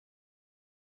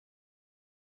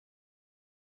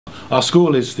Our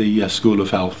school is the School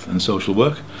of Health and Social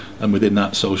Work, and within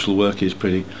that, social work is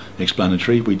pretty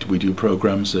explanatory. We do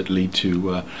programs that lead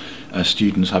to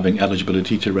students having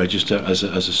eligibility to register as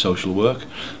a social work.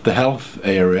 The health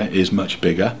area is much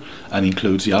bigger and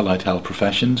includes the allied health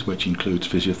professions, which includes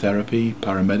physiotherapy,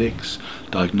 paramedics,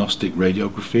 diagnostic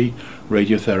radiography,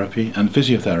 radiotherapy and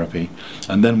physiotherapy.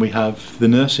 And then we have the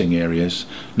nursing areas.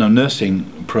 Now,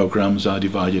 nursing programs are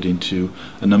divided into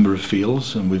a number of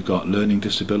fields, and we've got learning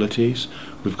disabilities,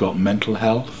 we've got mental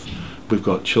health, we've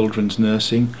got children's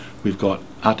nursing, we've got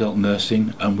adult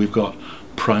nursing, and we've got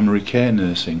primary care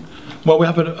nursing. Well, we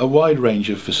have a wide range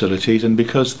of facilities, and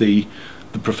because the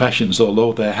professions,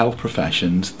 although they're health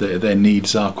professions, their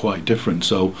needs are quite different.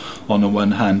 So on the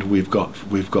one hand, we've got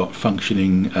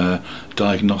functioning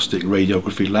diagnostic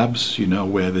radiography labs, you know,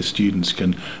 where the students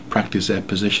can practice their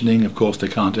positioning. Of course, they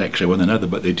can't x-ray one another,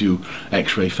 but they do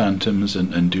x-ray phantoms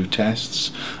and do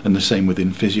tests. And the same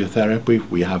within physiotherapy.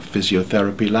 We have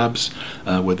physiotherapy labs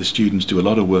where the students do a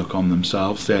lot of work on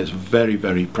themselves. There's very,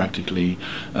 very practically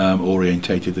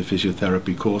orientated, the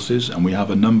physiotherapy courses, and we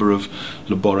have a number of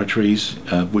laboratories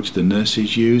which the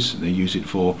nurses use. They use it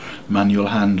for manual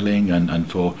handling and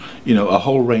for, you know, a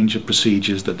whole range of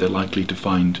procedures that they're likely to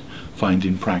find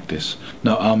in practice.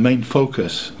 Now, our main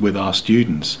focus with our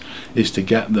students is to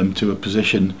get them to a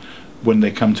position when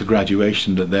they come to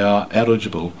graduation that they are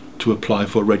eligible to apply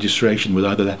for registration with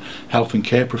either the Health and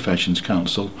Care Professions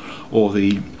Council or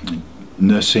the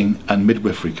Nursing and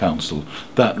Midwifery Council.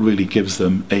 That really gives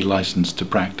them a license to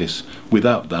practice.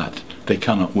 Without that, they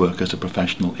cannot work as a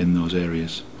professional in those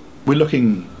areas. We're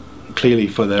looking clearly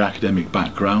for their academic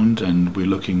background, and we're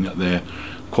looking at their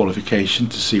qualification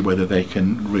to see whether they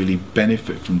can really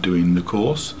benefit from doing the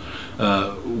course.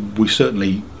 We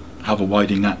certainly have a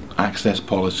widening access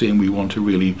policy, and we want to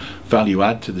really value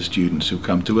add to the students who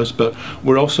come to us, but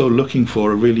we're also looking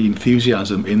for a really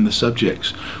enthusiasm in the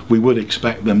subjects. We would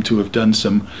expect them to have done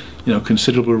some, you know,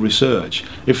 considerable research.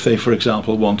 If they, for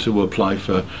example, want to apply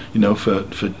for, you know, for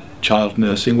child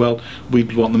nursing, well,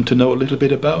 we'd want them to know a little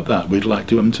bit about that. We'd like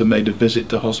them to make a visit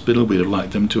to hospital. We'd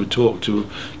like them to talk to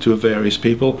various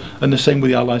people, and the same with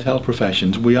the allied health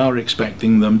professions. We are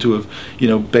expecting them to have, you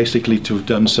know, basically to have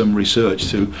done some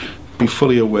research to be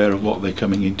fully aware of what they're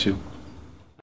coming into.